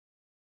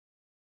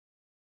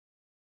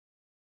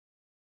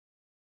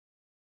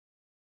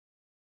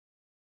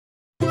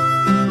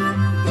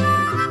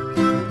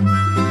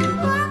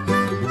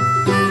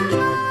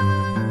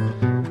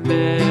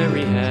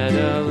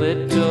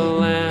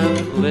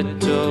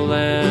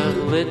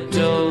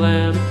little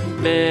lamb.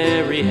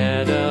 Mary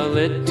had a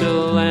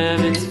little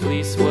lamb, its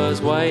fleece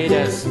was white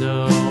as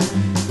snow.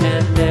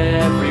 And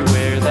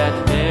everywhere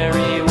that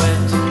Mary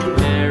went,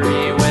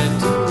 Mary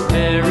went,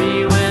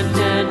 Mary went,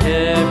 and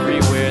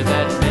everywhere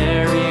that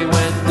Mary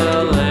went,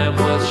 the lamb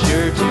was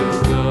sure to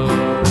go.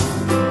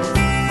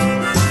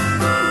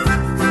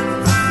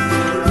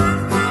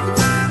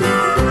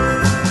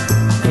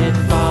 It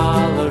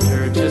followed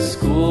her to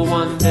school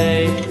one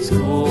day,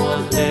 school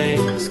one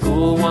day,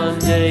 school one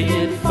day.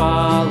 It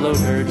followed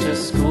her to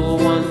school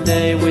one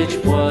day, which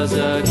was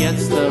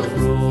against the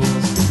rules.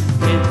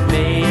 It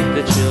made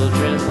the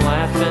children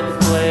laugh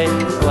and play,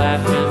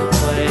 laugh and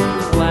play,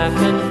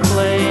 laugh and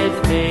play.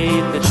 It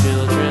made the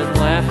children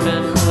laugh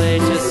and play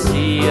to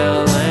see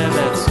a lamb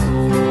at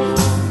school.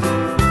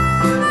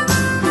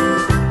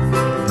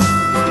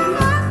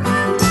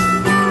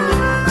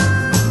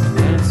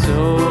 And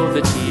so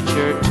the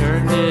teacher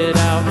turned it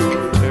out,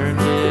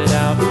 turned it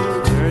out,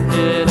 turned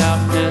it out.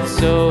 And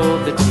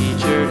so the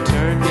teacher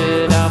turned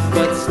it out,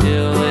 but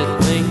still it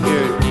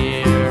lingered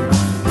near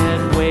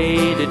and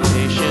waited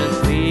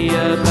patiently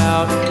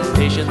about,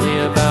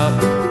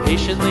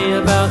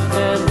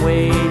 and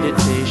waited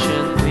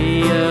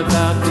patiently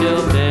about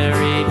till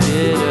Mary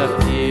did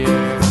appear.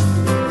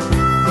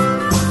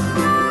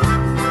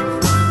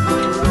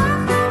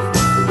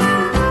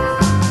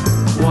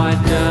 Why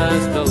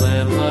does the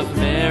lamb love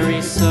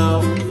Mary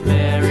so,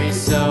 Mary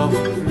so,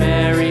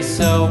 Mary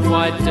so?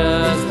 Why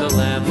does the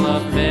lamb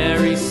love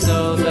Mary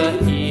so?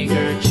 The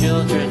eager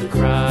children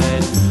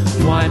cried.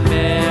 Why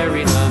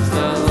Mary loves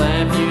the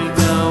lamb, you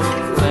know,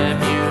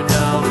 lamb, you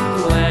know,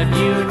 lamb,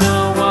 you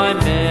know. Why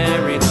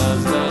Mary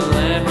loves the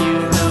lamb, you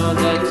know,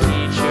 the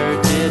teacher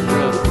did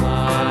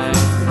reply.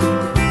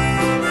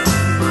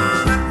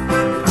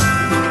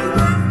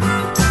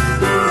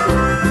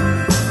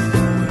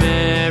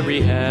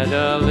 Mary had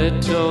a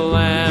little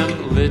lamb,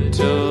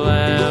 little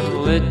lamb,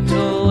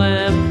 little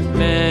lamb.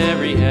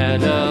 Mary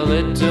had a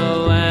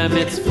little lamb,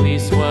 its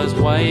fleece was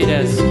white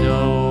as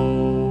snow.